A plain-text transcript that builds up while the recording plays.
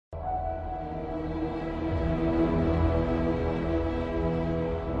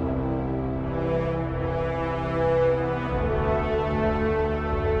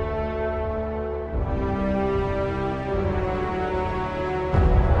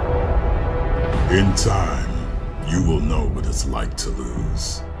In time, you will know what it's like to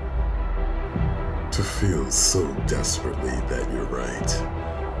lose. To feel so desperately that you're right,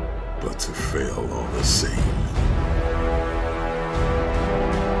 but to fail all the same.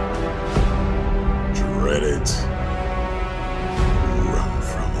 Dread it. Run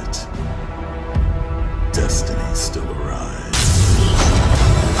from it. Destiny still arrives.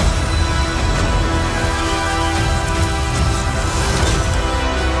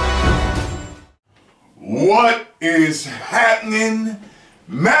 What is happening,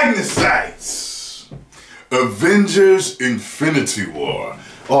 Magnusites? Avengers Infinity War,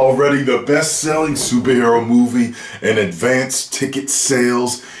 already the best-selling superhero movie and advanced ticket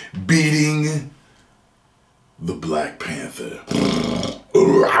sales, beating the Black Panther.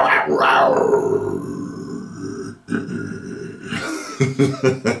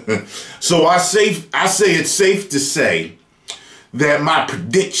 So I say it's safe to say that my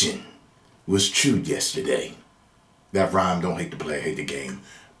prediction was true yesterday. That rhyme, don't hate the player, hate the game.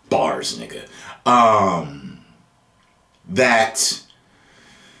 Bars, nigga. That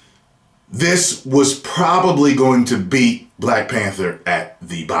this was probably going to beat Black Panther at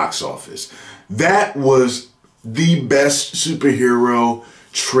the box office. That was the best superhero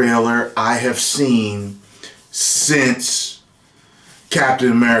trailer I have seen since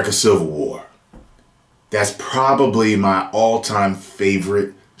Captain America Civil War. That's probably my all-time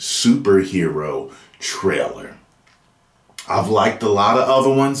favorite superhero trailer. I've liked a lot of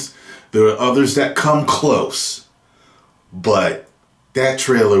other ones. There are others that come close, but that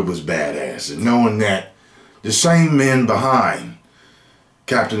trailer was badass. And knowing that the same men behind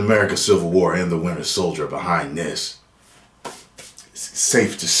Captain America Civil War and the Winter Soldier behind this, it's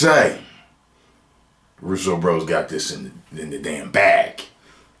safe to say Russo Bros got this in the damn bag.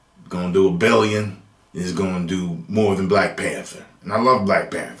 Gonna do $1 billion. Is gonna do more than Black Panther. And I love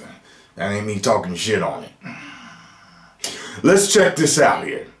Black Panther. That ain't me talking shit on it. Let's check this out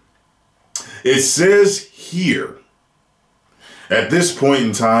here. It says here, at this point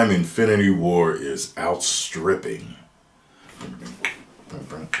in time, Infinity War is outstripping.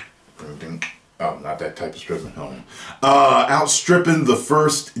 Oh, not that type of stripping. Outstripping the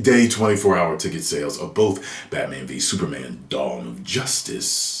first day 24-hour ticket sales of both Batman v Superman: Dawn of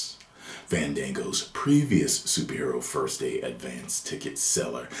Justice, Fandango's previous superhero first day advance ticket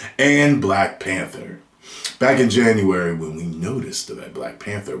seller, and Black Panther. Back in January, when we noticed that Black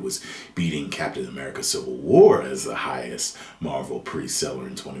Panther was beating Captain America Civil War as the highest Marvel pre-seller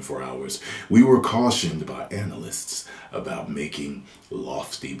in 24 hours, we were cautioned by analysts about making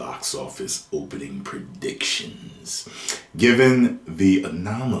lofty box office opening predictions, given the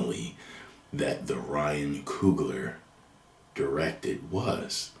anomaly that the Ryan Coogler directed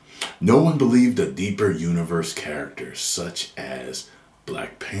was. No one believed a deeper universe character such as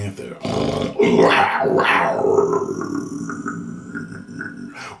Black Panther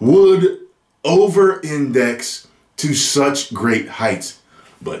would over-index to such great heights,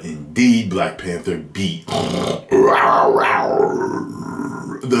 but indeed Black Panther beat the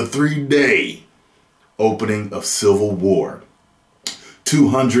 3-day opening of Civil War,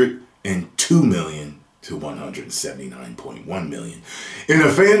 202 million to 179.1 million. In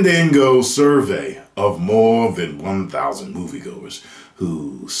a Fandango survey of more than 1,000 moviegoers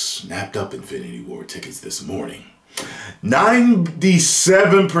who snapped up Infinity War tickets this morning,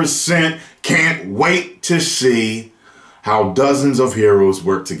 97% can't wait to see how dozens of heroes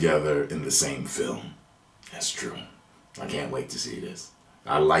work together in the same film. That's true. I can't wait to see this.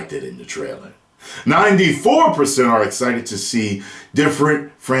 I liked it in the trailer. 94% are excited to see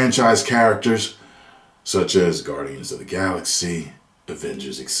different franchise characters such as Guardians of the Galaxy,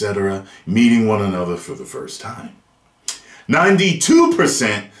 Avengers, etc., meeting one another for the first time.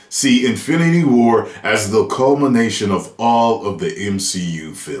 92% see Infinity War as the culmination of all of the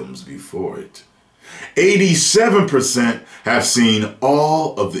MCU films before it. 87% have seen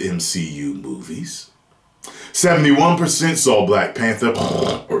all of the MCU movies. 71% saw Black Panther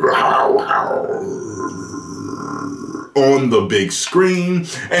on the big screen,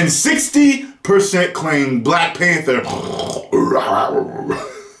 and 60% claim Black Panther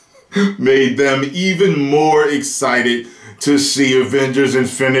made them even more excited to see Avengers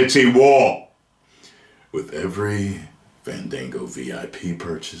Infinity War. With every Fandango VIP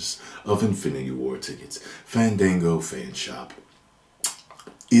purchase of Infinity War tickets, Fandango Fan Shop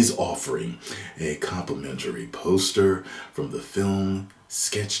is offering a complimentary poster from the film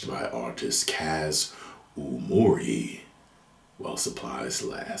sketched by artist Kaz Umori while supplies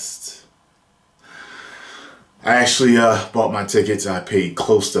last. I actually bought my tickets. I paid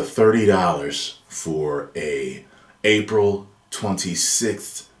close to $30 for a April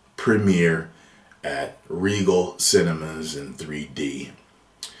 26th premiere at Regal Cinemas in 3D.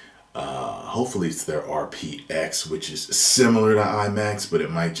 Hopefully it's their RPX, which is similar to IMAX, but it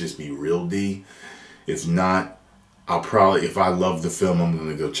might just be Real D. If not, I'll probably, if I love the film, I'm going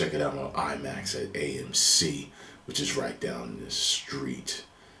to go check it out on IMAX at AMC, which is right down the street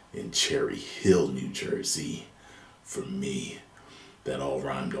in Cherry Hill, New Jersey. For me, that all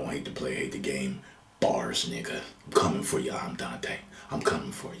rhyme, don't hate to play, hate the game. Bars, nigga. I'm coming for you. I'm Dante. I'm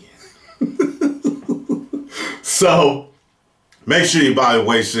coming for you. So, make sure you, by the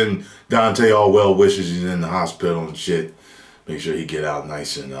way, send Dante all well wishes. He's in the hospital and shit. Make sure he get out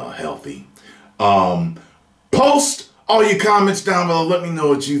nice and healthy. Post all your comments down below. Let me know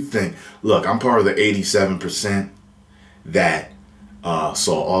what you think. Look, I'm part of the 87% that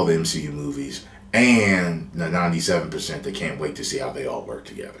saw all the MCU movies, and the 97% that can't wait to see how they all work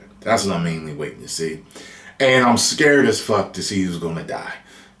together. That's what I'm mainly waiting to see. And I'm scared as fuck to see who's gonna die.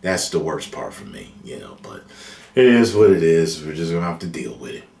 That's the worst part for me, you know, but it is what it is. We're just gonna have to deal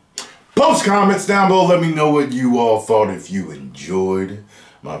with it. Post comments down below. Let me know what you all thought. If you enjoyed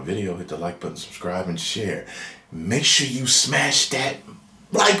my video, hit the like button, subscribe, and share. Make sure you smash that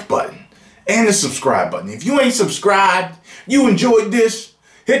like button and the subscribe button. If you ain't subscribed, you enjoyed this,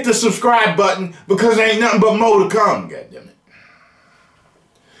 hit the subscribe button, because there ain't nothing but more to come, goddammit.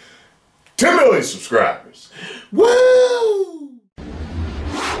 10 million subscribers. Woo!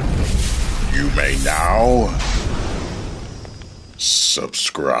 You may now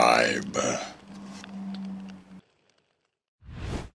subscribe.